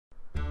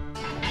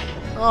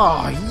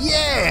Oh,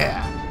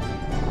 yeah!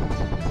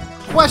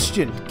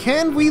 Question,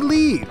 can we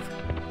leave?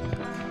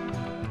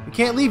 We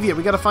can't leave yet.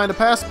 We gotta find a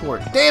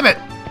passport. Damn it!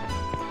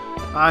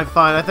 I'm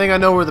fine. I think I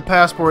know where the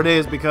passport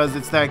is because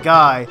it's that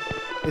guy.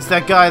 It's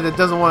that guy that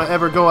doesn't want to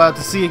ever go out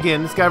to sea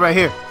again. This guy right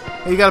here.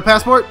 Hey, you got a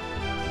passport?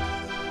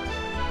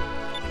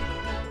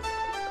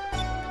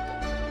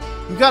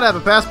 You gotta have a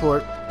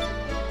passport.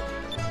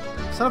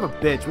 Son of a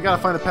bitch. We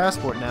gotta find a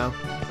passport now.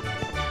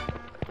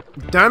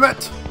 Damn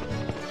it!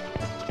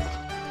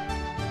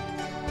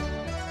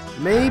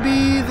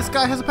 Maybe this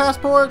guy has a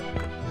passport?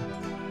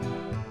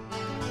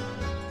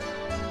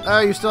 Oh,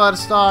 you're still out of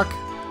stock.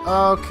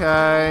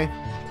 Okay.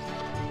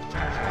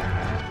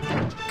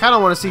 Kinda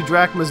want to see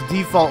Drachma's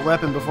default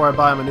weapon before I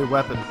buy him a new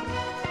weapon.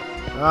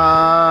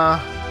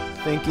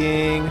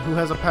 Thinking, who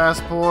has a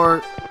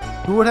passport?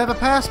 Who would have a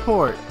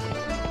passport?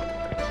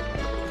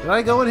 Did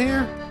I go in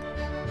here?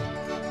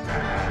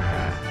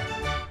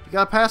 You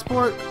got a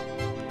passport?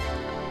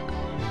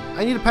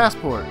 I need a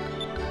passport.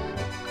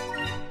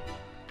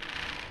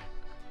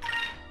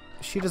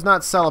 She does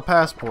not sell a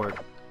passport.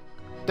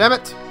 Damn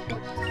it!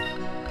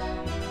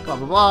 Blah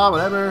blah blah,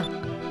 whatever.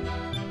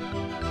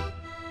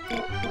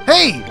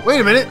 Hey!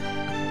 Wait a minute!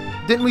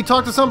 Didn't we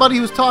talk to somebody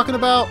who was talking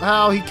about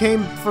how he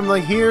came from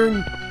like here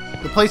and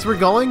the place we're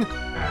going?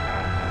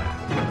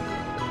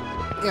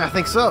 Yeah, I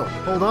think so.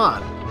 Hold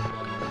on.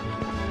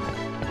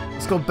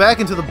 Let's go back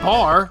into the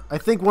bar. I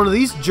think one of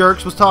these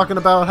jerks was talking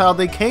about how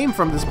they came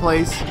from this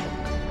place.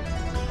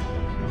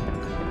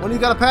 One of you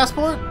got a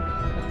passport?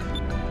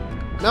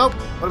 Nope.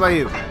 What about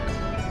you?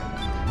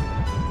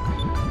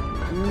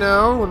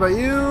 No. What about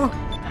you?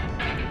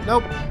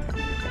 Nope.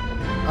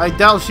 I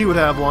doubt she would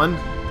have one.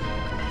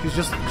 She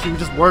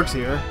just works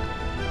here.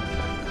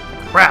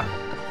 Crap.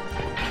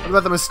 What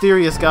about the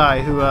mysterious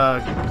guy who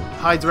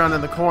hides around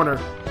in the corner?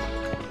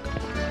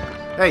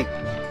 Hey,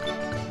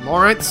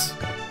 Lawrence.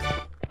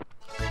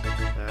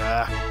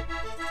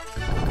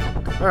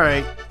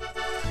 Alright.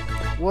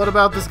 What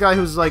about this guy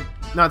who's, like,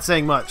 not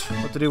saying much?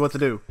 What to do, what to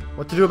do?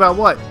 What to do about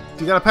what?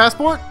 Do you got a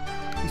passport?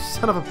 You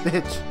son of a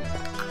bitch.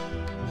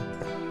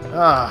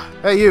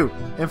 Hey you!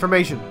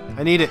 Information.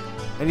 I need it.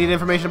 I need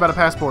information about a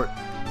passport.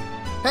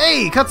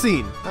 Hey!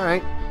 Cutscene!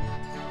 Alright.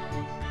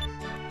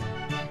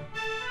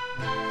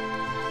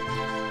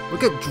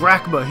 Look at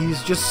Drachma.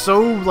 He's just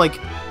so, like,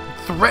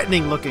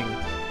 threatening looking.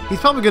 He's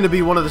probably going to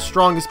be one of the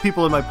strongest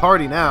people in my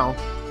party now.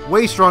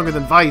 Way stronger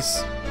than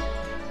Vice.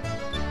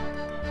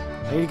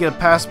 I need to get a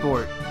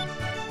passport.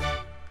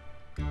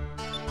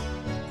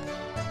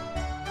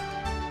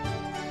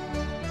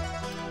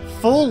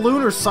 Full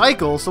lunar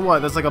cycle? So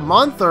what, that's like a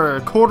month or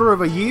a quarter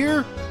of a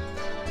year?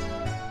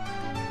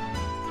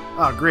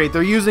 Oh great,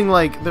 they're using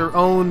like their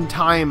own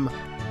time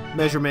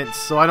measurements,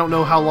 so I don't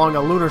know how long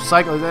a lunar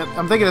cycle is.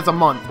 I'm thinking it's a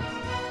month.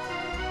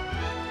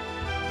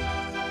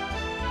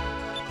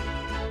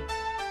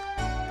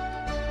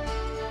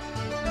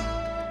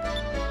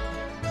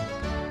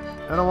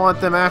 I don't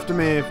want them after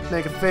me. If they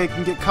make a fake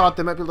and get caught,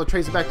 they might be able to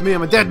trace it back to me.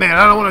 I'm a dead man.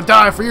 I don't want to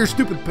die for your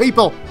stupid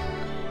people.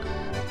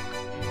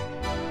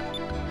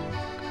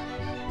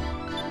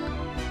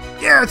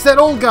 Yeah, it's that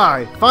old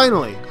guy.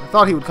 Finally. I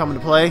thought he would come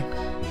into play.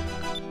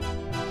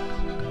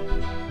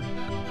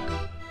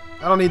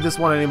 I don't need this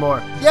one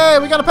anymore. Yay,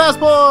 we got a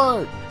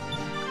passport!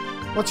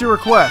 What's your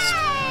request?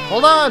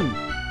 Hold on!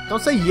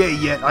 Don't say yay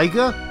yet,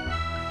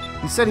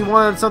 Iga. He said he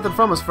wanted something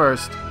from us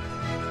first.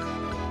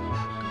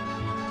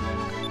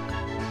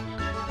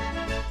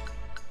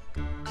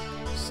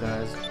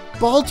 Says,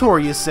 Baltor,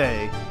 you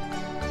say?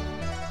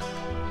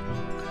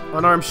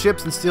 Unarmed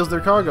ships and steals their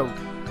cargo.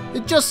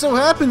 It just so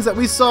happens that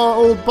we saw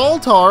old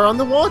Baltar on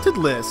the wanted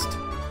list.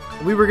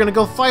 We were gonna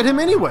go fight him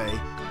anyway.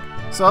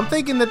 So I'm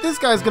thinking that this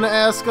guy's gonna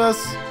ask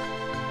us...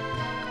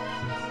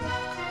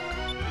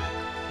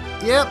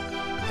 Yep.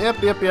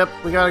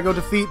 We gotta go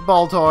defeat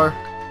Baltar.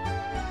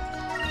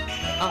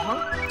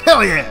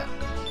 Hell yeah!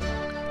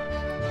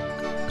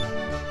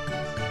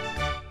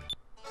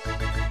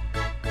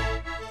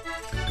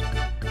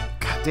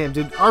 God damn,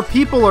 dude. Our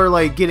people are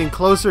like getting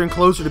closer and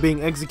closer to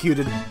being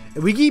executed,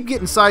 and we keep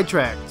getting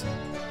sidetracked.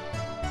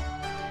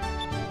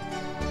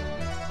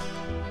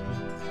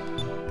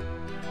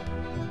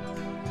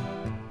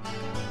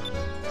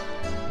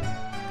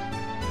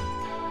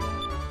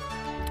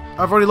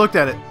 I've already looked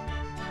at it.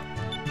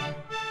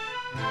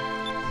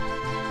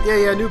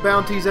 Yeah, new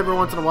bounties every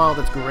once in a while.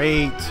 That's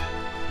great.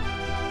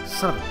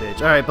 Son of a bitch.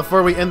 Alright,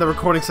 before we end the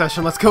recording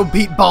session, let's go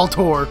beat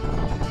Baltor.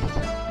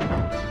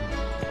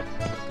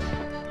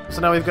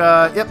 So now we've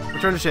got... Yep,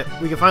 return to ship.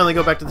 We can finally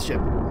go back to the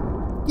ship.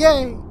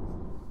 Yay!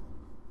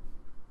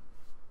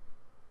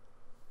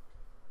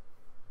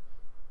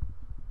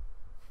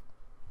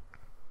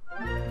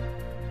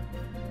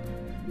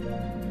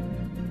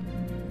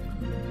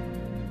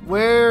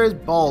 Where is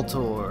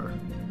Baltor?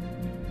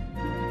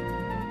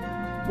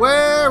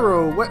 Where,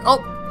 oh, where? Oh!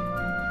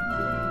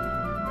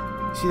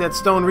 See that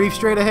stone reef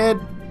straight ahead?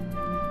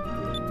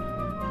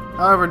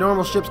 However,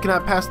 normal ships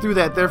cannot pass through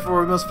that,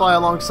 therefore we must fly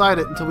alongside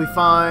it until we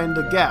find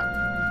a gap.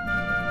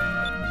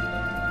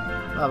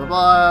 Blah, blah,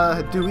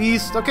 blah. Due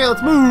east. Okay,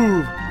 let's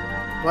move.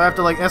 Do I have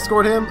to, like,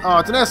 escort him? Oh,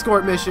 it's an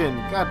escort mission.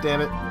 God damn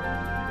it.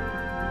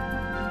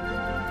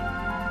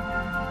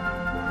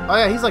 Oh,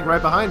 yeah, he's, like,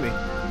 right behind me.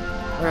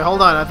 Okay,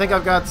 hold on. I think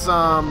I've got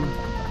some...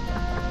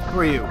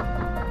 Who are you?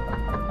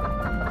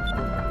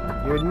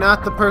 You're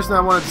not the person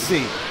I wanted to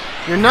see.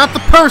 You're not the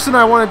person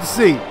I wanted to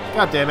see.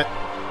 God damn it.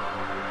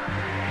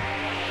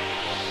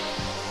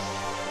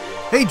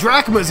 Hey,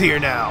 Drachma's here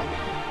now.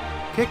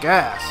 Kick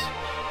ass.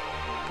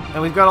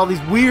 And we've got all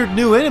these weird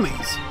new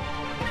enemies.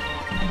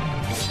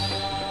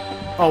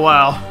 Oh,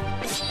 wow.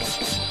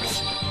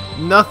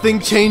 Nothing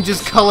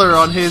changes color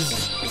on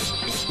his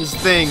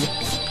thing.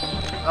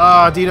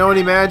 Do you know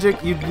any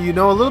magic? You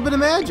know a little bit of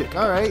magic.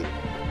 Alright.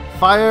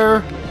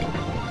 Fire,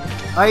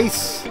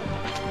 ice,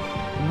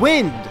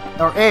 wind,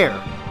 or air,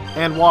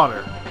 and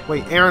water.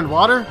 Wait, air and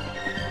water?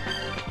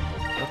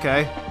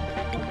 Okay.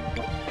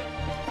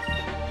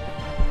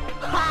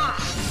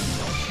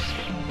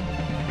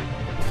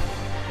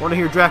 I want to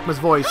hear Drachma's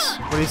voice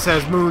when he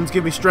says, "Moons,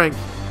 give me strength."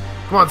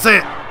 Come on, say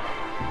it!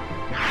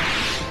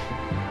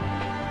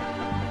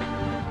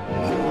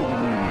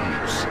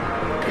 Moons,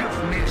 give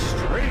me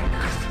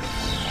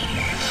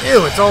strength.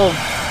 Ew, it's all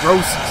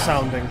gross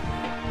sounding.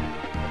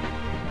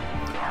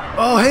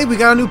 Oh, hey, we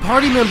got a new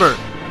party member!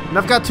 And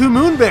I've got 2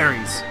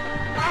 moonberries!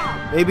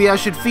 Maybe I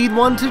should feed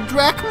one to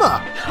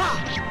Drachma!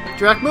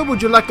 Drachma,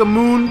 would you like a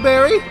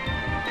moonberry?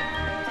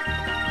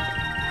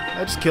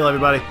 I just kill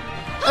everybody.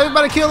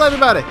 Everybody kill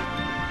everybody!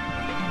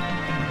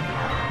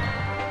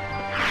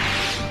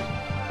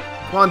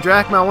 Come on,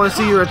 Drachma, I want to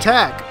see your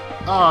attack.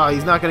 Ah,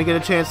 he's not going to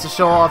get a chance to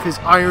show off his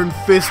Iron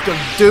Fist of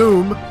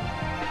Doom.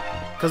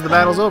 Because the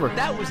battle's over.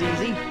 That was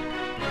easy.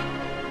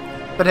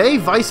 But hey,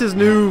 Vice's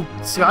new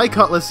Sky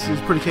Cutlass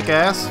is pretty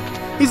kick-ass.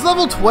 He's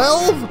level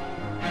 12?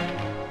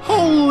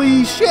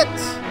 Holy shit!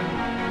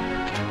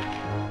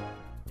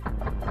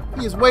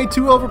 He is way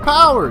too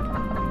overpowered.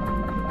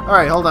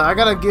 Alright, hold on. I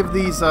gotta give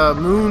these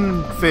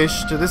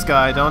moonfish to this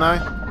guy, don't I?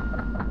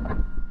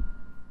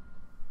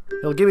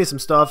 He'll give me some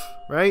stuff,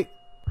 right?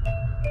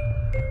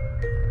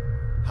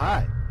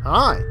 Hi.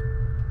 Hi.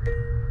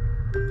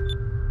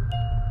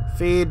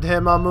 Feed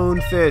him a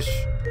moonfish.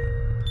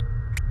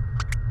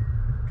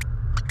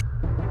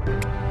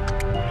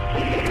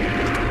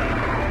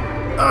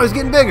 Oh, he's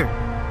getting bigger.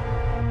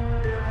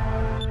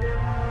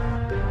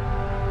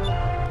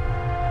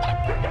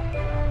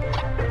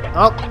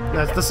 Oh,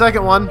 that's the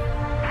second one.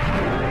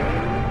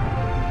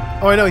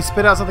 Oh, I know, he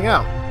spit out something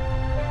out.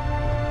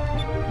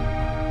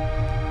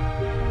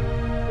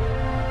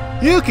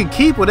 You can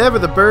keep whatever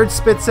the bird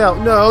spits out.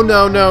 No,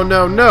 no, no,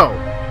 no, no.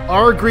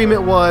 Our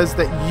agreement was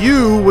that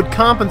you would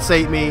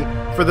compensate me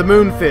for the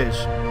moonfish.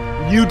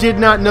 You did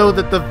not know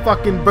that the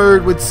fucking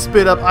bird would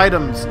spit up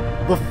items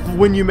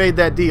when you made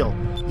that deal.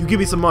 You give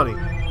me some money.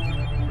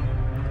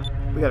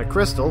 We got a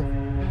crystal.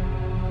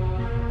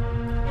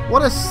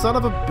 What a son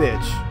of a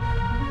bitch.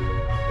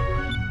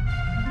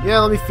 Yeah,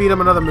 let me feed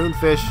him another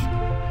moonfish.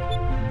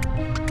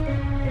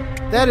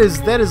 That is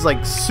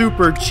like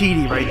super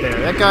cheaty right there.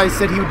 That guy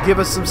said he would give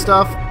us some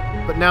stuff,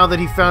 but now that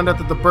he found out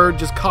that the bird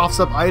just coughs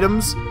up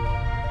items,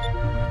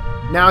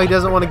 now he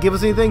doesn't want to give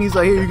us anything. He's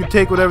like, here, you can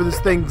take whatever this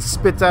thing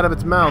spits out of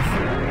its mouth.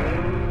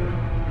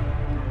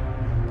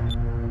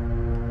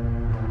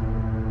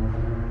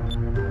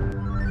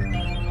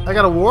 I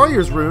got a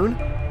warrior's rune.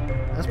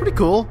 That's pretty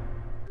cool.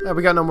 Yeah,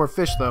 we got no more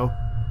fish though.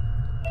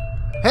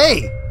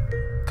 Hey!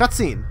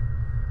 Cutscene.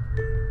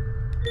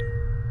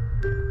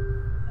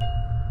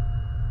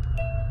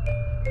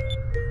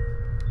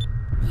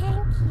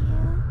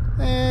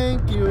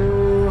 Thank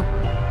you.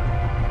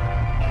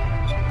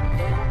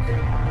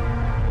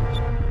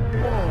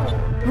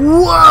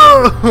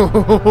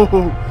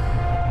 Whoa!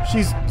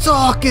 She's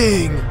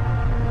talking!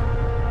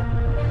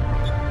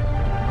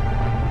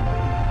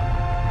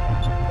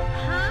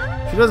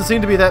 She doesn't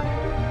seem to be that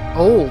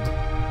old.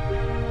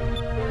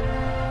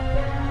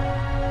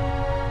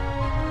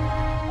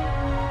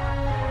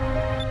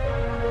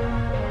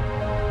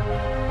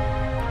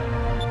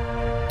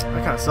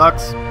 That kind of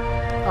sucks.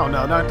 Oh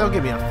no, no, don't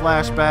give me a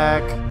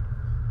flashback.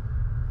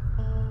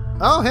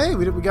 Oh hey,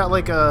 we got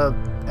like a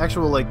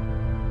actual like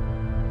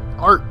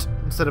art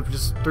instead of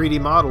just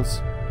 3D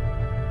models.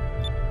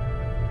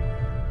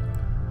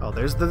 Oh,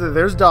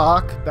 there's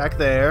Doc back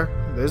there.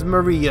 There's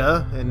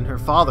Maria and her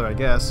father, I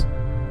guess.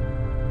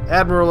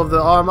 Admiral of the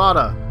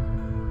Armada.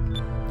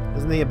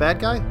 Isn't he a bad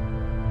guy?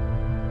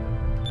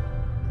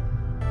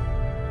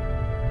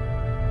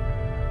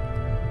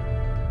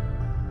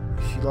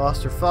 She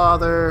lost her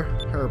father.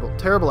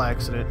 Terrible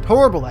accident.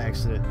 Horrible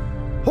accident.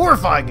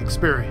 Horrifying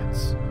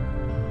experience.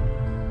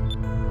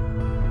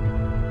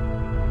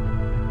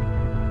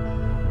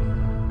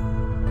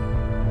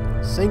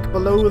 Sink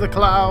below the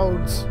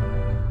clouds.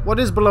 What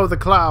is below the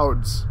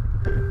clouds?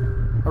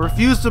 I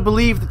refuse to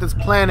believe that this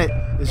planet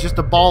is just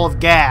a ball of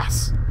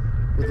gas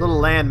with little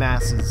land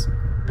masses.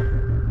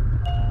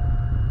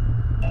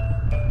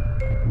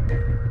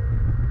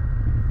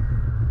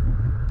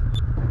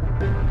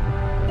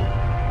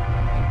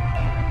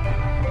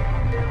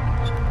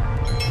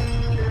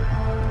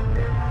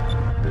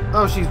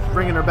 Oh, she's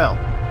ringing her bell.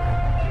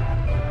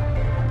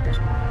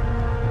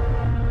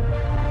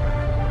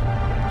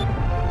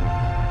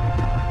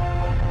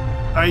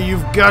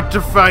 You've got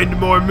to find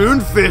more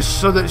moonfish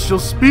so that she'll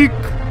speak.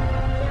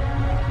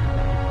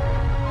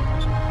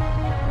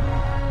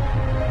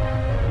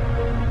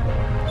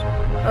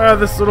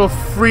 This little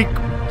freak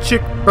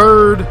chick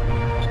bird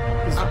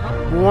is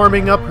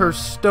warming up her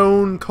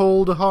stone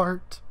cold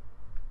heart.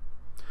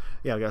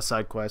 Yeah, we got a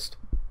side quest.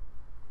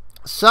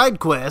 Side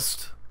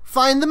quest?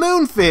 Find the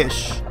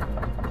moonfish!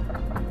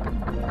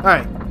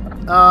 Alright.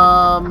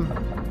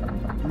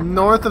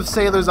 North of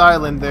Sailor's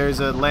Island, there's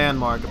a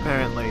landmark,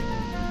 apparently.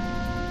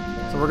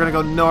 So we're gonna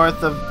go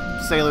north of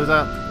Sailor's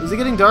Island. Is it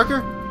getting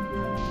darker?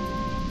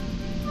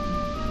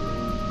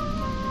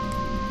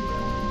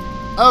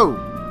 Oh,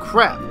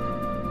 crap.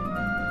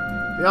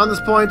 Beyond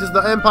this point is the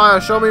Empire.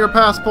 Show me your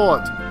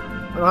passport. If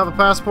I don't have a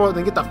passport,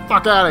 then get the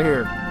fuck out of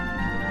here.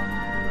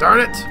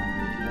 Darn it.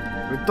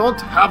 We don't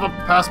have a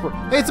passport.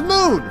 Hey, it's a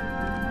moon!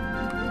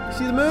 You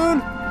see the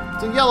moon?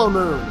 It's a yellow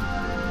moon.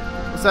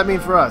 What's that mean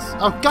for us?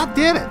 Oh, god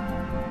damn it!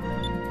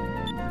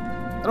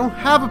 I don't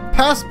have a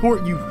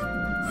passport, you...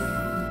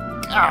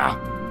 Ah!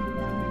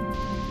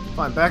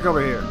 Fine, back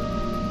over here.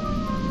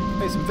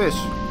 Hey, some fish.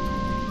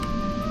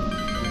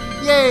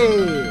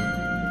 Yay!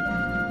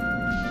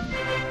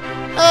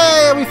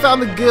 Hey, we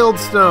found the guild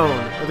stone,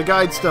 or the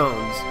guide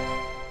stones.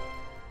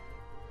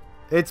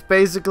 It's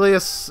basically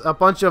a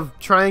bunch of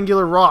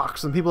triangular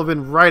rocks, and people have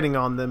been writing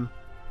on them.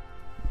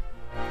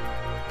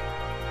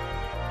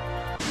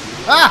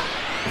 Ah!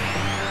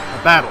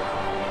 A battle.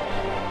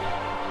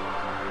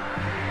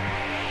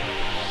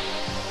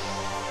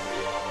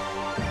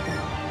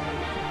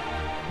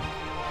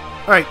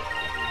 Alright,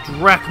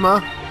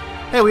 Drachma.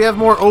 Hey, we have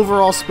more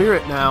overall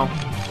spirit now.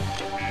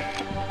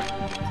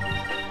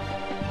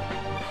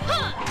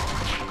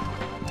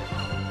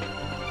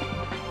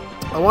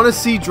 I want to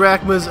see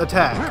Drachma's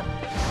attack.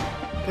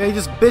 Okay, he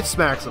just bitch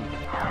smacks him.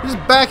 He just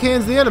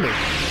backhands the enemy.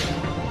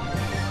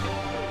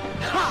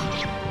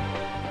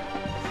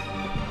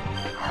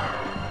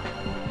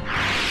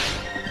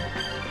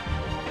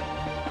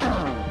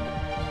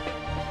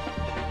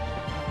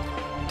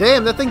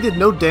 Damn, that thing did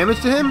no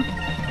damage to him?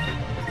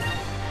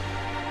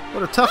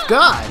 What a tough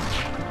guy.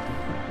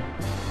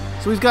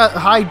 So he's got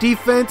high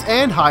defense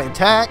and high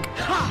attack.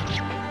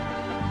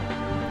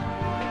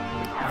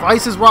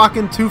 Vice is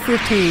rocking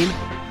 215.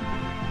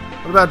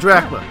 What about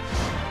Drachma?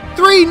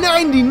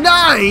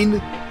 399?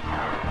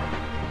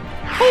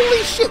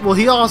 Holy shit! Well,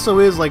 he also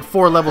is like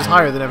 4 levels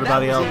higher than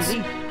everybody else.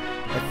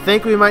 I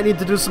think we might need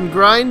to do some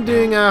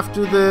grinding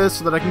after this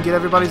so that I can get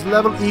everybody's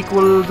level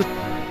equaled.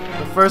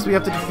 But first we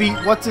have to defeat,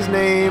 what's his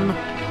name?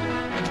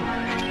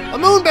 A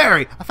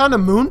Moonberry! I found a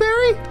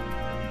Moonberry?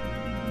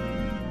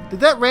 Did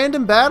that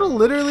random battle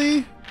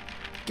literally...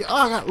 Oh,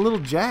 I got Little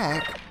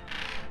Jack.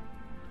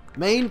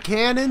 Main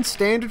cannon,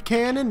 standard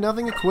cannon,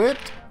 nothing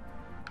equipped.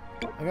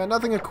 I got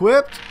nothing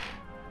equipped.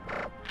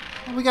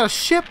 Oh, we got a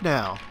ship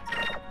now.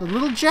 The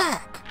Little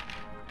Jack.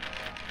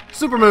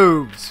 Super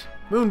moves.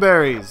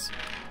 Moonberries.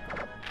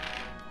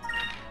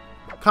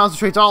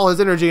 Concentrates all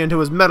his energy into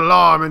his metal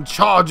arm and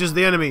charges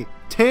the enemy.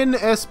 10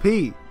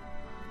 SP.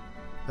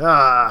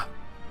 Ah.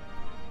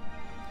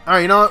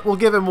 Alright, you know what? We'll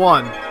give him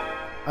 1.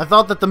 I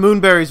thought that the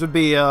Moonberries would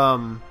be, a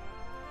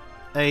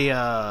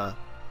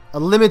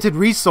limited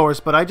resource,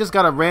 but I just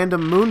got a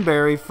random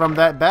Moonberry from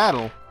that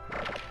battle.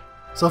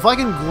 So if I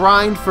can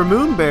grind for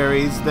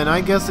Moonberries, then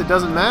I guess it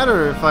doesn't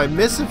matter if I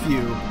miss a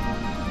few.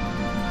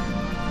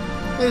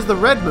 There's the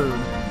red moon.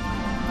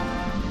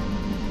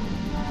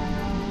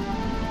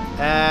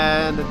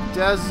 And a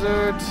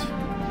desert.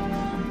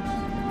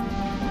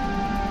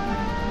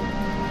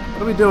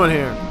 What are we doing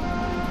here?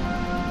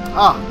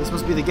 Ah, this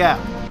must be the gap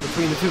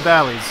between the 2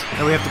 valleys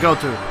that we have to go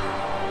to.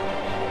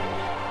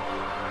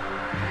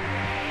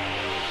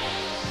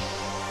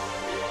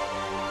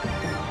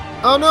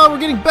 Oh no, we're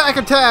getting back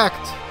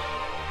attacked!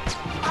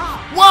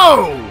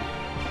 Whoa!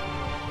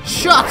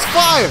 Shots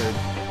fired!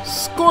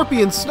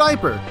 Scorpion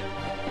sniper!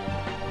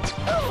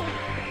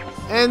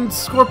 And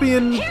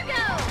scorpion...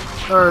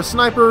 or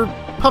sniper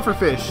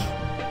pufferfish.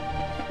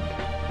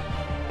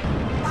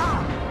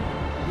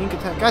 Ink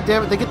attack. God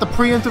damn it, they get the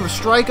preemptive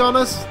strike on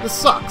us? This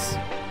sucks.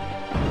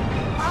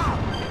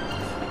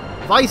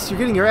 Vice, you're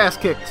getting your ass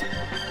kicked.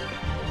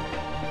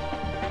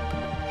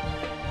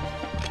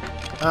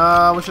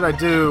 What should I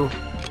do?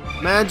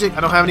 Magic, I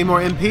don't have any more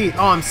MP.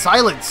 Oh, I'm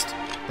silenced.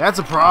 That's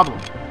a problem.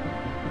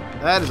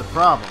 That is a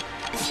problem.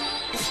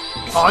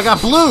 Oh, I got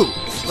blue.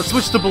 Let's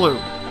switch to blue.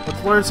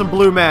 Let's learn some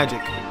blue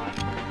magic.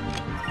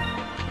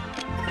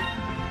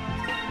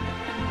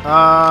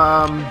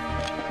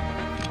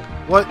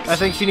 What? I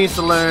think she needs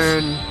to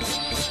learn...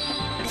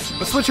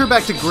 Let's switch her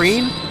back to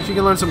green. She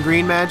can learn some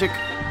green magic.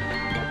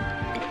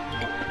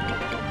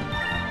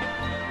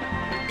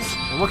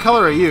 And what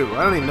color are you?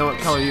 I don't even know what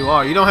color you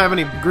are. You don't have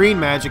any green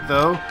magic,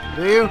 though.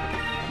 Do you?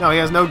 No, he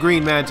has no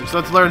green magic, so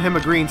let's learn him a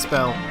green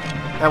spell.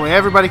 That way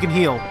everybody can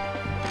heal.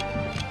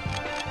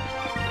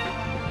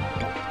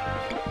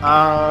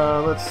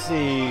 Let's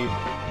see.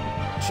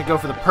 I should go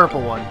for the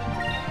purple one.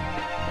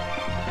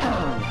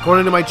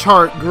 According to my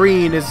chart,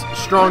 green is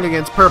strong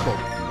against purple.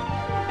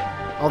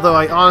 Although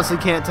I honestly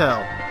can't tell.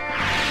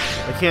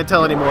 I can't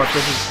tell anymore if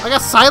this is... I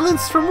got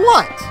silence from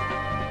what?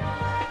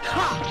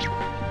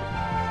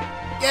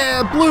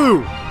 Yeah,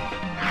 blue!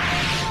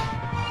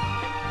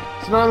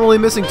 So now I'm only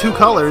missing 2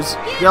 colors,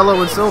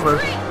 yellow and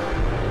silver.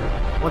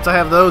 Once I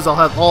have those, I'll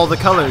have all the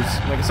colors.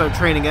 I can start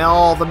training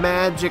all the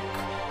magic.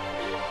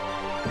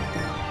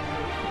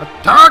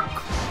 Attack!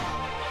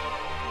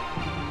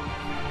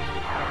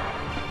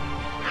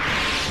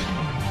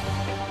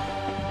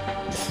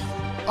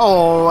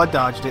 Oh, I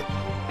dodged it.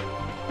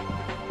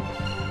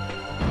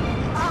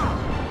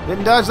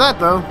 Didn't dodge that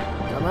though.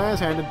 Got my ass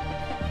handed.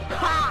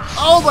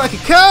 Oh, but I can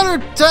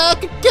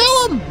counterattack and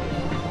kill him!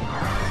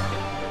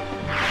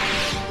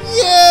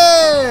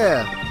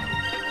 Yeah!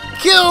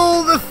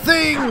 Kill the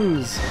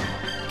things!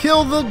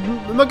 Kill the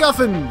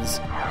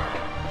MacGuffins!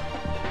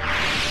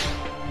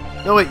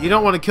 No, wait, you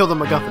don't want to kill the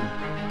MacGuffin.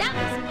 That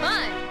was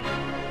fun!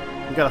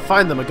 We gotta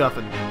find the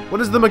MacGuffin.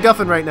 What is the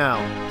MacGuffin right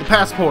now? The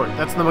passport.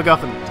 That's the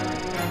MacGuffin.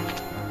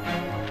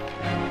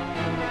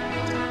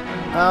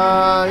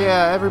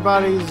 Yeah,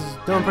 everybody's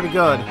doing pretty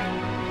good.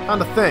 Found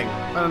a thing.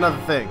 Found another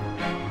thing.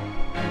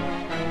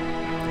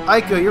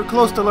 Aika, you're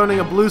close to learning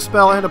a blue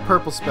spell and a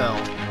purple spell.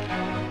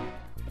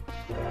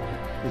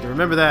 Need to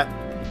remember that.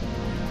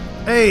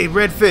 Hey,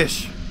 red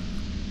fish.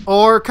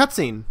 Or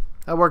cutscene.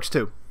 That works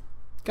too.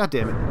 God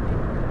damn it.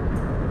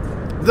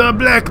 The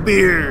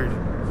Blackbeard!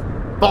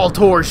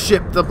 Baltor's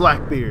ship, the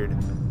Blackbeard.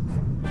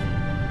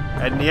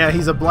 And yeah,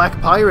 he's a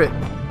black pirate.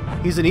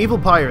 He's an evil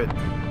pirate.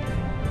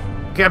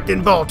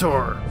 Captain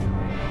Baltor,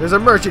 there's a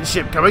merchant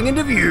ship coming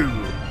into view.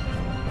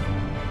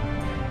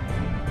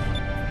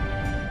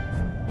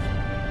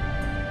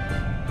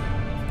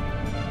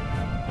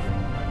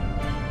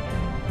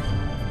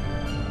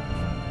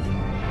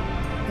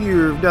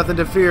 You've nothing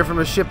to fear from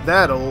a ship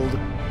that old.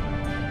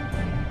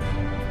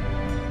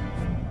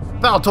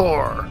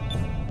 Baltor!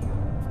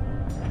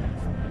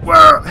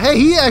 Where? Hey,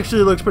 he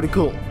actually looks pretty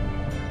cool.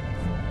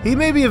 He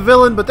may be a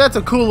villain, but that's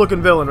a cool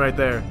looking villain right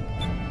there.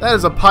 That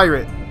is a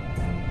pirate.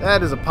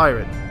 That is a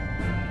pirate.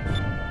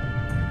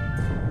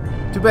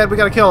 Too bad we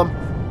gotta kill him.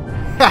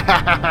 Ha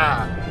ha ha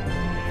ha!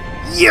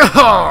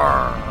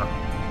 Yar!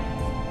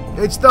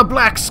 It's the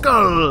Black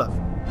Skull!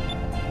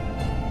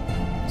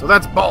 So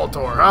that's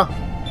Baltor, huh?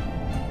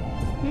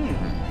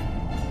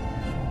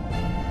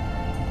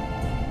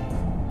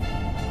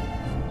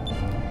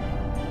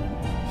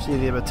 See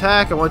the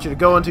attack, I want you to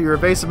go into your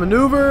evasive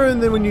maneuver,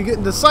 and then when you get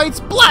into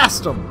sights,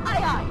 blast them!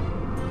 Aye, aye.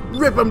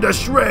 Rip them to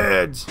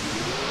shreds!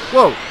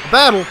 Whoa,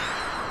 battle!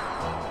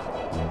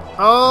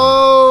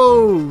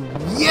 Oh,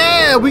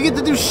 yeah! We get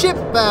to do ship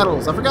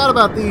battles! I forgot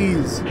about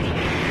these!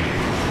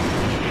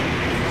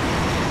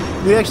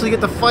 We actually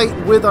get to fight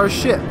with our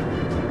ship.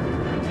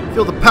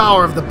 Feel the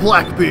power of the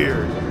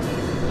Blackbeard.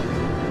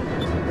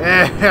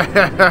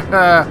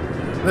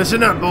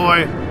 Listen up,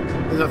 boy.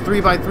 There's a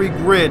 3x3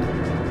 grid.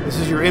 This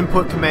is your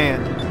input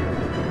command.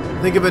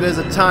 Think of it as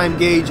a time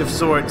gauge of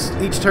sorts.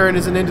 Each turn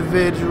is an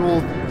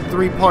individual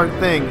 3-part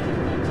thing.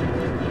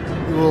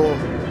 You will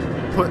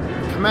put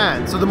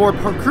commands. So the more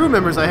crew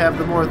members I have,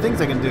 the more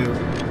things I can do.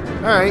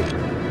 Alright.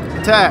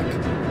 Attack.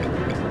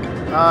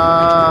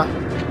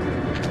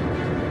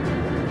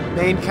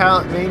 Main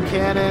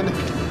cannon.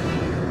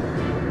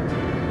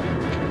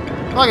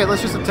 Fuck it,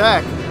 let's just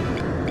attack.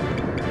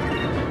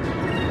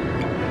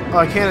 Oh,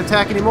 I can't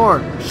attack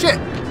anymore. Shit!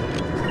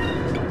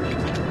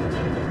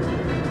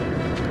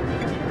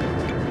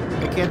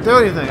 I can't do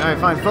anything. Alright,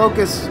 fine.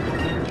 Focus.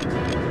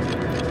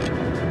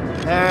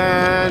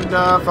 And,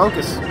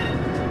 focus.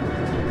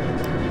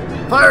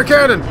 Fire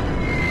cannon!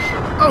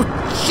 Oh,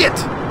 shit!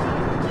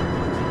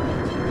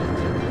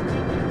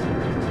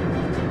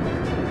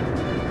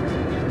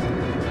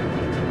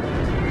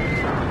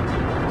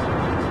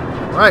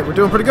 Alright, we're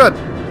doing pretty good.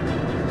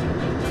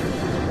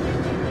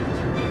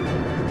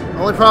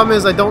 Only problem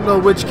is I don't know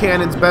which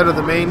cannon's better,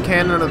 the main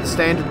cannon or the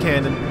standard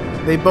cannon.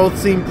 They both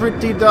seem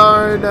pretty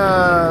darn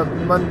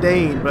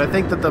mundane, but I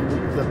think that the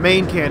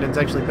main cannon's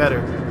actually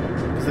better.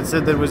 Because it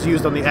said that it was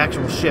used on the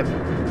actual ship.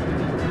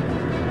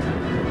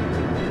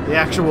 The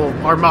actual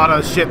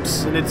armada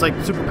ships, and it's like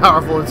super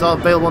powerful, it's all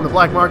available on the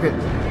black market.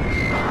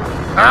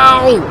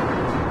 Ow!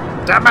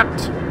 Damn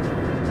it!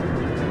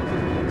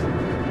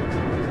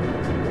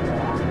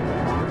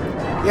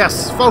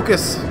 Yes,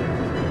 focus!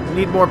 We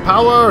need more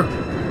power!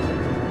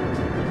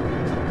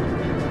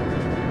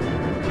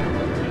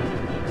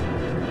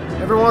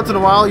 Every once in a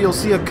while, you'll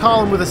see a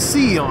column with a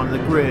C on the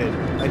grid.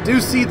 I do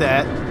see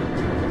that.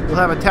 You'll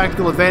have a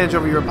tactical advantage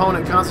over your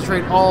opponent.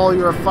 Concentrate all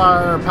your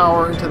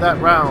firepower into that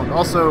round.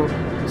 Also,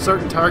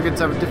 certain targets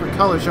have a different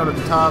color shown at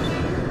the top.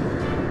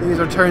 These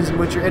are turns in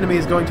which your enemy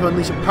is going to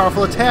unleash a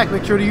powerful attack.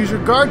 Make sure to use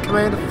your guard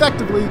command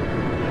effectively.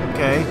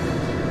 Okay.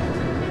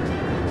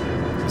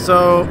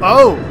 So,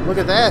 oh, look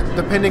at that.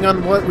 Depending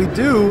on what we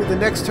do, the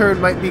next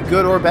turn might be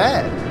good or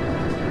bad.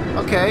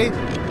 Okay.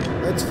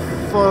 Let's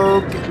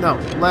focus. No,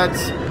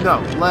 let's.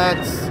 No,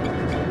 let's.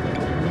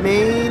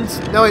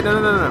 No, wait,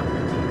 no.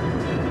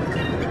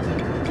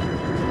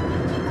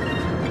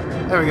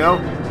 There we go.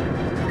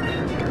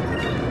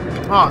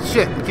 Oh,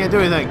 shit. I can't do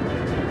anything.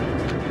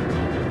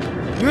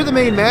 You're the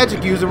main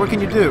magic user. What can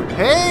you do?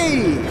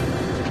 Hey!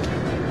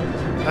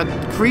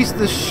 Increase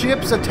the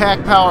ship's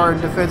attack power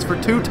and defense for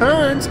 2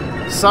 turns.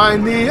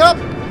 Sign me up!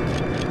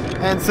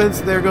 And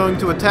since they're going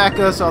to attack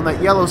us on that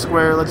yellow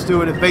square, let's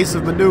do an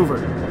evasive maneuver.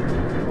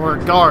 Or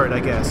a guard, I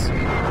guess.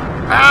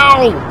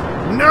 Ow!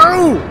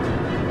 No!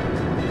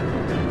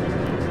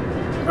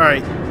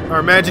 Alright,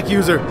 our magic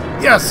user.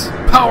 Yes!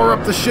 Power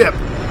up the ship!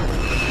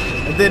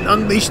 And then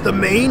unleash the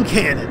main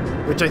cannon,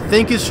 which I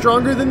think is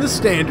stronger than the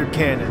standard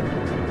cannon.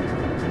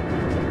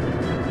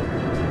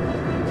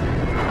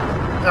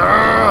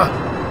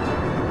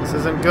 This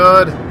isn't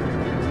good.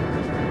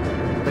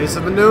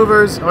 Evasive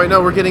maneuvers. Oh wait,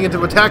 no, we're getting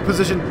into attack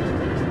position.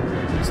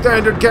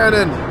 Standard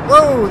cannon!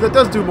 Whoa, that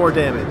does do more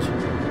damage.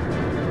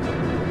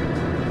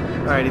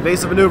 Alright,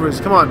 evasive maneuvers.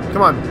 Come on,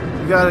 come on.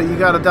 You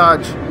gotta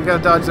dodge. You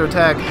gotta dodge their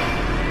attack.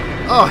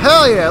 Oh,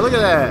 hell yeah, look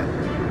at that.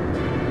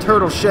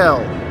 Turtle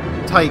shell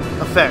type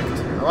effect.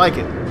 I like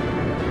it.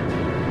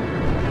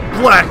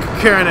 Black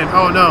cannon!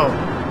 Oh no.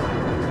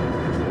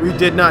 We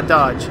did not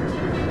dodge.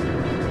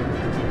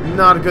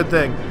 Not a good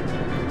thing.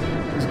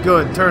 It's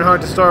good. Turn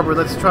hard to starboard.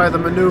 Let's try the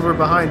maneuver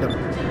behind him.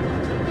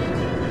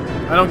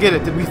 I don't get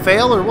it. Did we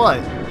fail or what?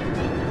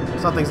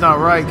 Something's not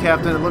right,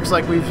 Captain. It looks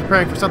like we're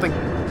preparing for something.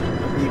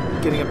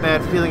 I'm getting a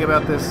bad feeling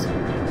about this.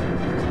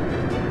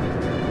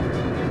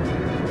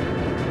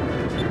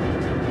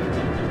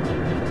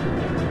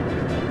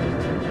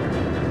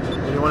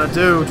 What do you want to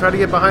do? Try to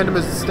get behind him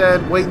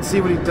instead. Wait and see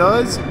what he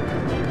does?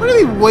 What do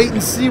you mean wait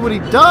and see what he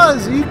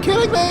does? Are you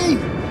kidding me?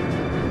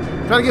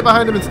 Try to get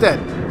behind him instead.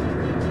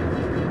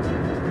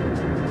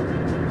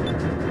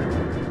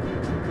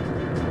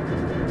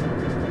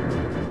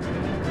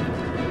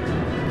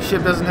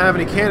 Ship doesn't have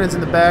any cannons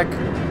in the back.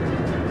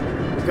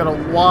 We've got a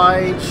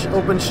wide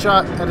open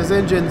shot at his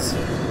engines.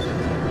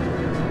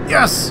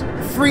 Yes!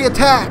 Free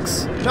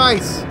attacks!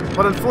 Nice!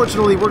 But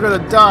unfortunately we're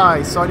gonna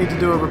die, so I need to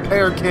do a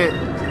repair kit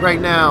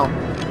right now.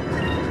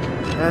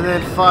 And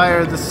then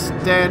fire the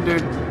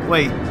standard...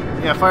 Wait.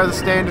 Yeah, fire the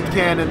standard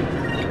cannon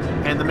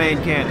and the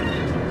main cannon.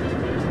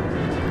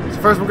 So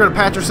first we're gonna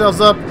patch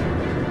ourselves up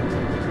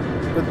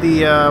with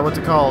the, what's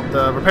it called?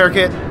 The repair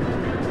kit.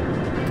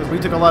 Because we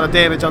took a lot of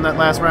damage on that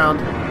last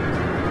round.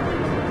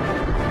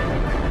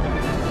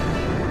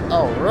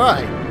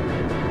 Alright.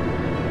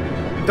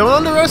 Don't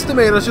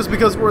underestimate us just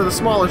because we're the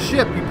smaller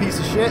ship, you piece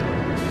of shit.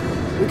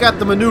 We got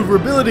the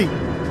maneuverability.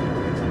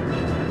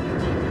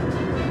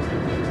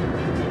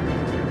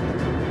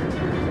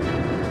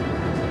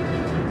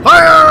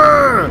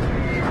 Fire!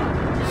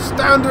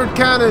 Standard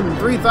cannon,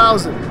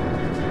 3000.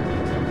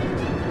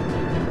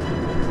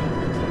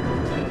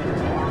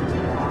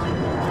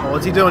 Oh,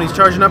 what's he doing? He's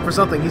charging up for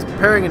something. He's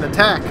preparing an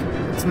attack.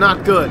 It's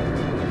not good.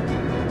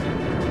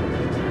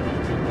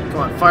 Come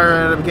on, fire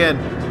at him again.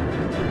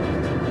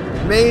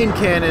 Main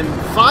cannon,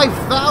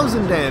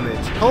 5,000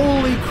 damage.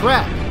 Holy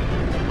crap.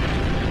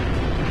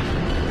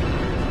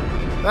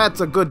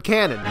 That's a good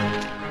cannon.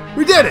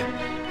 We did it!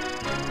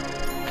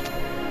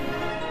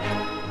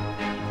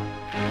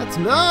 That's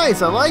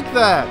nice, I like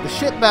that. The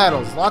ship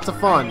battles, lots of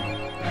fun.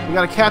 We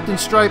got a Captain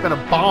Stripe and a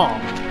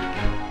bomb.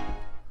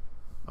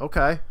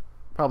 Okay.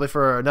 Probably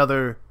for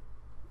another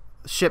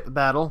ship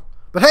battle.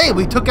 But hey,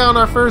 we took out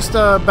our first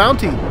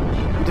bounty.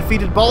 We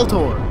defeated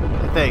Baltor,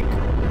 I think.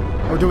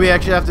 Or do we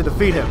actually have to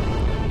defeat him?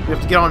 We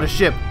have to get on a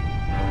ship,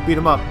 beat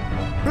him up.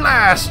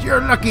 Blast!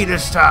 You're lucky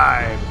this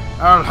time!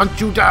 I'll hunt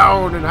you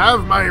down and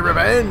have my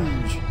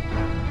revenge!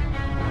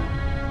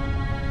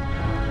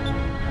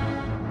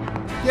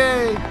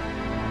 Yay!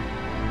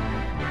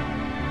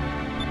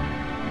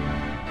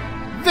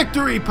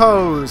 Victory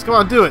pose! Come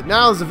on, do it.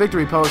 Now's the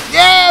victory pose.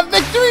 Yeah!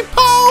 Victory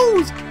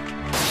pose!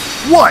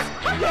 What?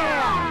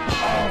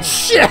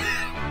 Shit!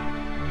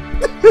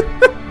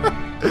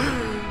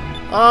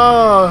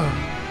 Oh.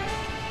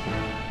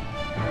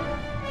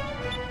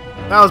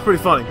 That was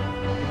pretty funny.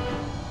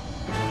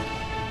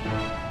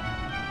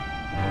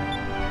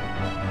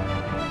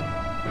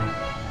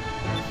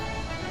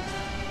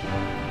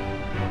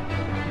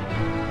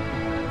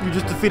 You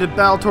just defeated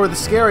Baltor the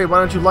Scary. Why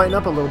don't you lighten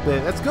up a little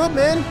bit? That's good,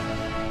 man.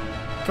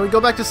 Can we go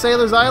back to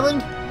Sailor's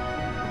Island?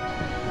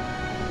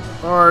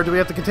 Or do we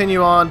have to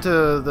continue on to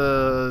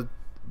the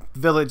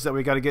village that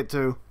we got to get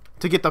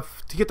get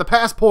the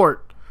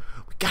passport?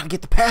 We got to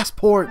get the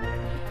passport.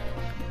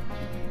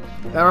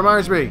 That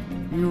reminds me.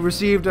 You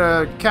received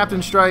a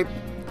Captain Stripe.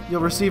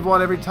 You'll receive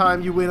one every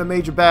time you win a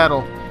major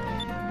battle.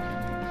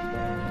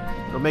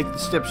 It'll make the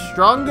ship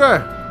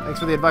stronger. Thanks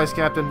for the advice,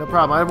 Captain. No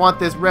problem. I want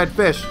this red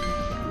fish.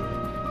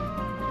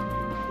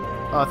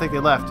 Oh, I think they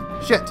left.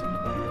 Shit.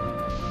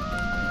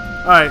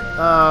 Alright,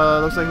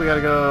 looks like we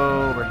gotta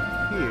go over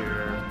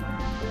here.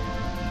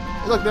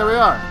 Hey, look, there we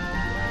are.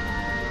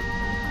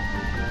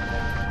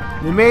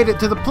 We made it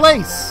to the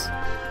place.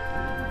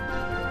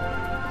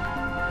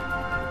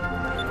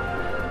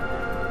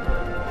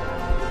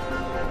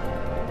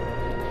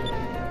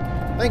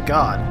 Thank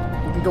God.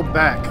 We can go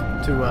back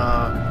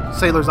to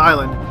Sailor's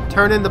Island,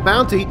 turn in the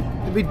bounty,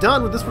 and to be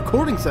done with this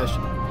recording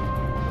session.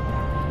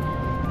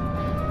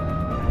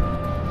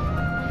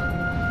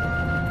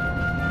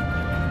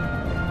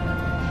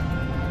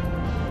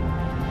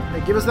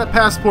 Hey, give us that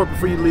passport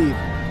before you leave.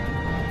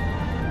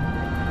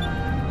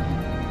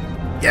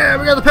 Yeah,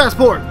 we got the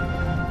passport!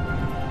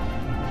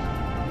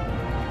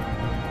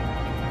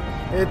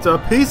 It's a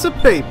piece of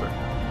paper.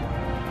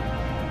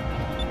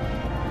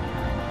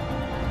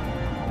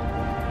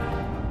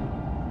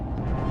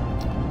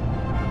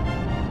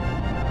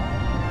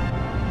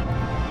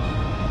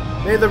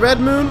 May the red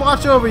moon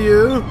watch over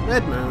you.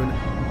 Red moon.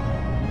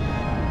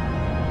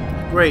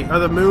 Great. Are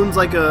the moons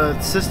like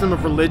a system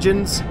of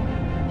religions?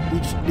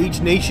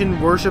 Each nation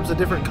worships a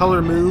different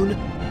color moon?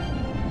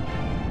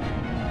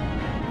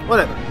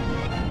 Whatever.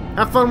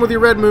 Have fun with your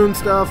red moon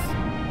stuff.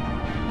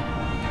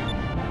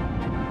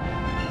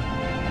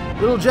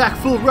 Little Jack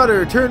full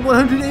rudder, turn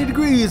 180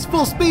 degrees,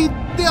 full speed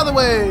the other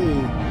way!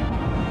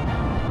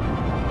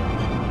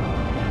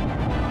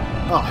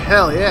 Oh,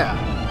 hell yeah.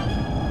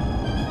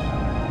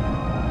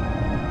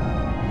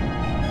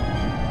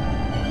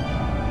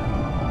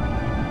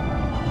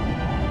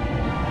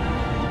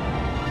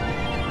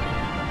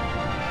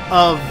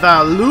 A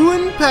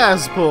Valuan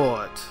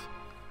passport!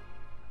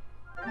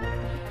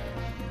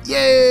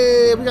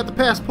 Yay! We got the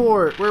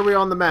passport! Where are we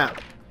on the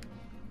map?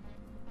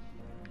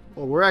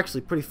 Well, we're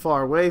actually pretty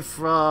far away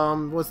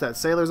from... What's that?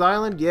 Sailor's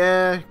Island?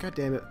 Yeah. God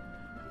damn it.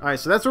 Alright,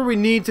 so that's where we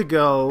need to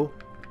go.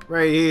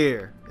 Right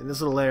here. In this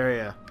little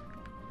area.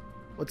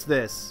 What's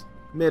this?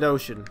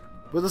 Mid-ocean.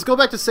 Well, let's go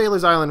back to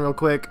Sailor's Island real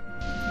quick.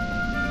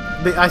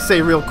 I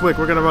say real quick.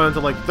 We're gonna run into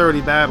like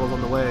 30 battles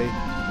on the way.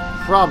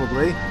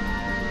 Probably.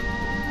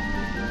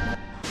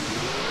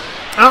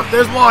 Oh,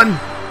 there's one!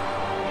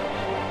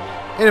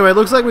 Anyway, it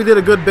looks like we did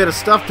a good bit of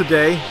stuff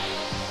today.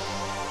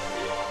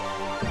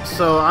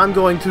 So I'm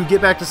going to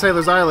get back to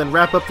Sailor's Island,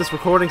 wrap up this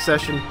recording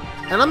session,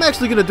 and I'm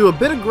actually going to do a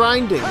bit of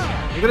grinding.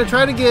 I'm going to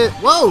try to get...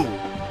 Whoa!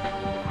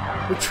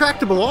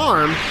 Retractable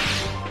arm?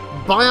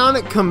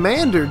 Bionic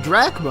Commander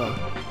Drachma.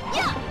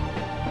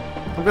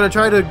 I'm going to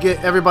try to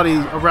get everybody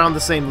around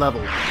the same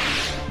level.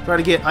 Try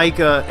to get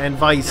Ica and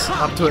Vice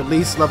up to at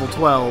least level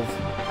 12,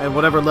 and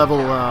whatever level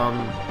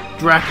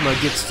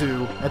Drachma gets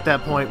to at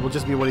that point will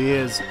just be what he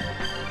is.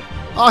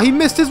 Oh, he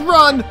missed his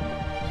run!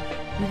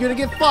 You're gonna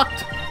get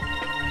fucked!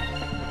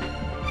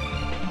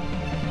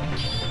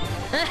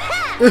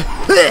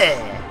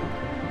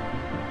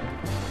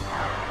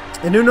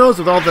 And who knows,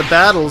 with all the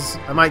battles,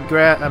 I might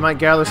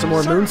gather some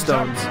more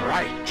moonstones.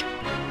 Right.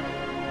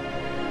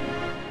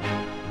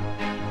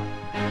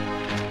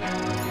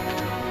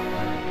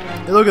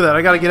 Hey, look at that!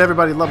 I gotta get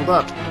everybody leveled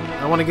up.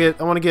 I want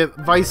to get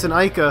Vice and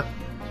Ica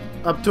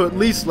up to at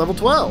least level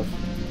 12.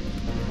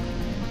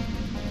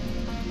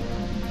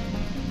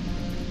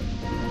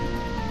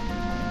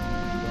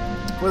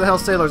 Where the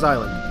hell's Sailor's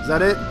Island? Is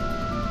that it?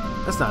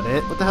 That's not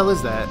it. What the hell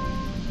is that?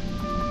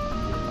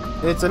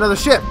 It's another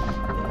ship!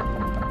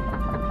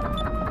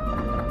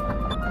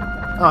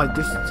 Oh,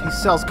 he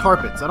sells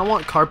carpets. I don't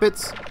want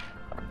carpets.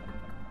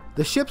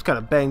 The ship's kind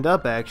of banged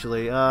up,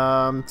 actually.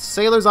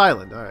 Sailor's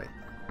Island. Alright.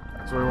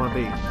 That's where we want to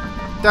be.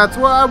 That's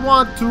where I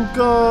want to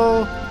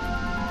go!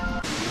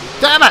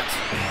 Damn it!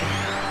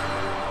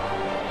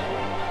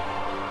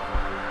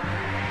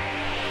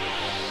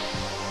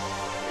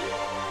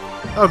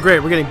 Oh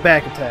great, we're getting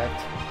back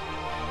attacked.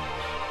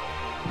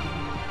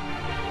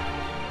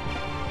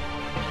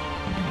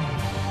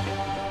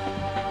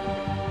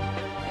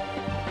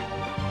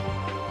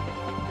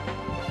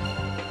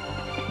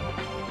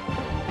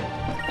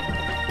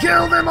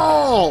 Kill them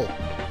all!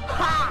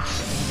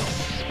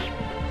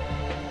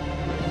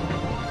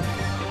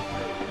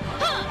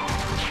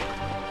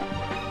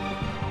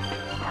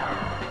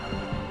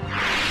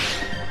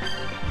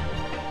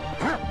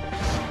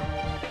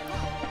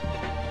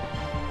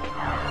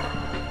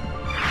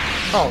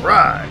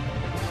 Alright!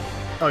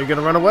 Oh, you're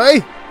gonna run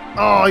away?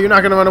 Oh, you're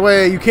not gonna run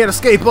away! You can't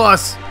escape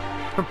us!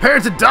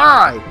 Prepare to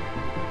die!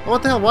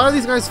 What the hell? Why are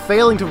these guys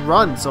failing to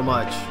run so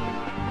much?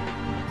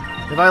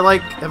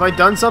 Have I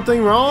done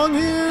something wrong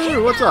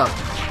here? What's up?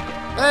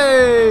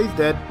 Hey, he's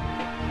dead.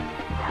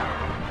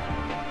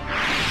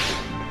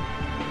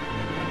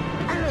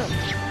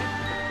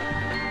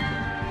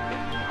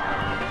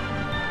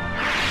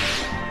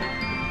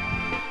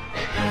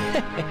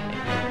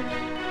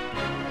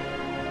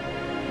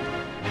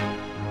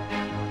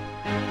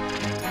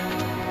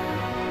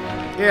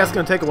 Yeah, it's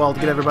gonna take a while to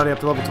get everybody up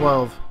to level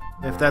 12.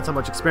 If that's how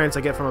much experience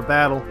I get from a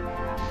battle.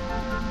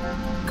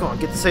 Come on,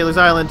 get to Sailor's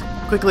Island.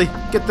 Quickly,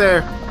 get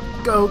there.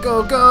 Go,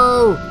 go,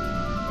 go!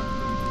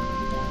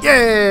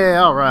 Yeah,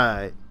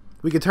 alright.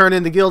 We can turn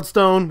in the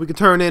Guildstone. We can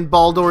turn in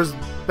Baldor's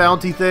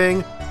bounty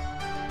thing.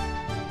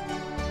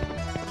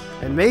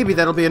 And maybe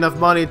that'll be enough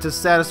money to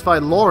satisfy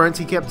Lawrence.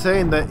 He kept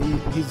saying that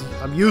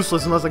I'm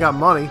useless unless I got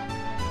money.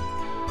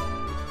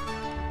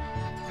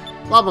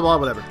 Blah, blah, blah,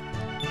 whatever.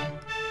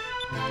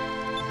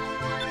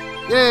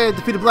 Yay,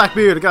 defeated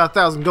Blackbeard. I got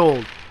 1,000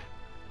 gold.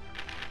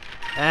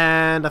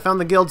 And I found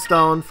the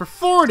Guildstone for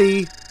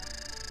 40.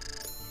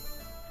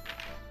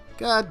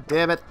 God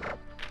damn it.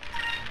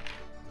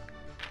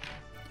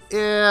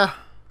 Yeah.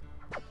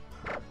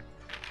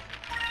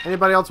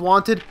 Anybody else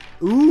wanted?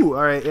 Ooh,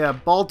 alright, yeah.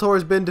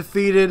 Baltor's been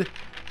defeated.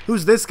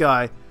 Who's this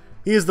guy?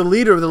 He is the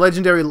leader of the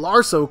legendary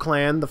Larso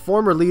clan. The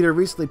former leader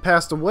recently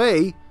passed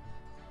away.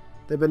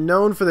 They've been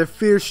known for their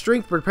fierce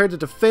strength, prepared to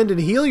defend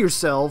and heal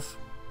yourself.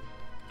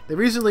 They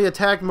recently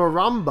attacked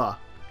Maramba.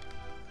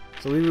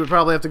 So we would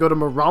probably have to go to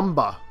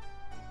Maramba.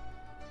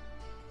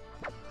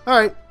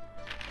 Alright.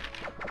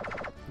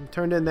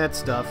 Turned in that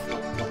stuff.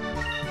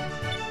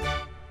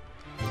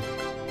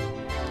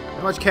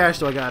 How much cash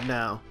do I got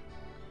now?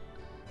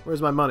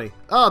 Where's my money?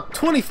 Oh,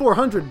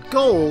 2,400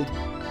 gold!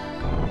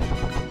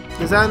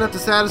 Is that enough to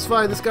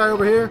satisfy this guy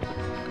over here?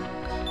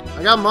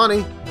 I got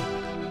money.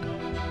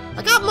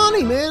 I got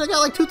money, man! I got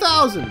like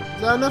 2,000!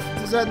 Is that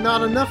enough? Is that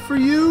not enough for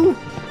you?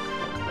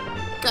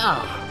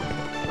 God,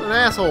 what an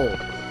asshole.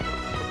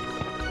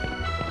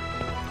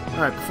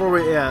 Alright, before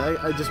we... Yeah,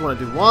 I just want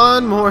to do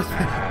one more thing.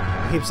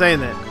 I keep saying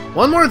that.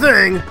 One more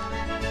thing!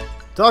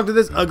 Talk to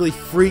this ugly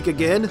freak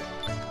again.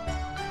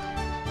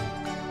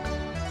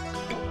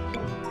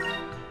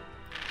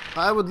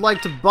 I would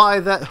like to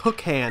buy that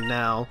hook hand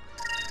now.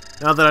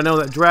 Now that I know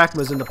that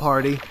Drachma's in the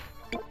party.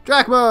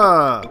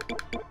 Drachma!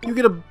 You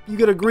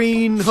get a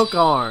green hook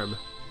arm.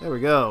 There we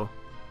go.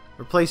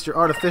 Replace your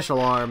artificial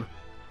arm.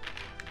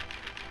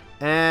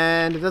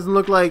 And it doesn't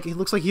look like... It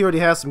looks like he already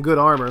has some good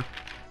armor.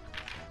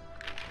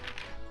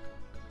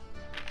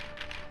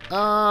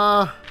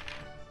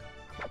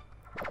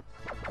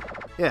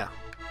 Yeah.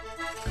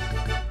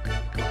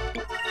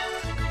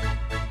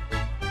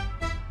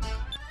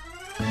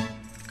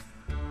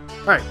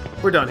 Alright,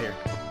 we're done here.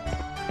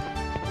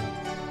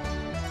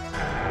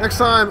 Next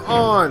time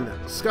on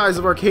Skies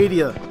of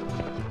Arcadia,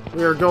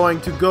 we are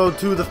going to go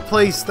to the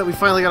place that we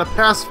finally got a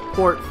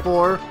passport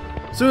for.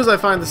 As soon as I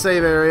find the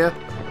save area,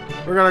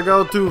 we're gonna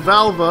go to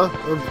Valva,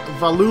 or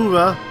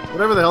Valuva,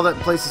 whatever the hell that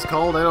place is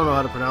called. I don't know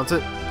how to pronounce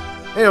it.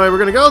 Anyway, we're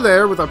gonna go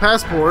there with our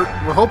passport.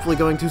 We're hopefully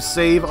going to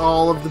save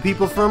all of the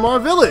people from our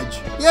village.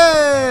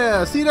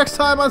 Yeah! See you next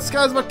time on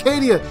Skies of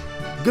Arcadia.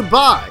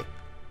 Goodbye!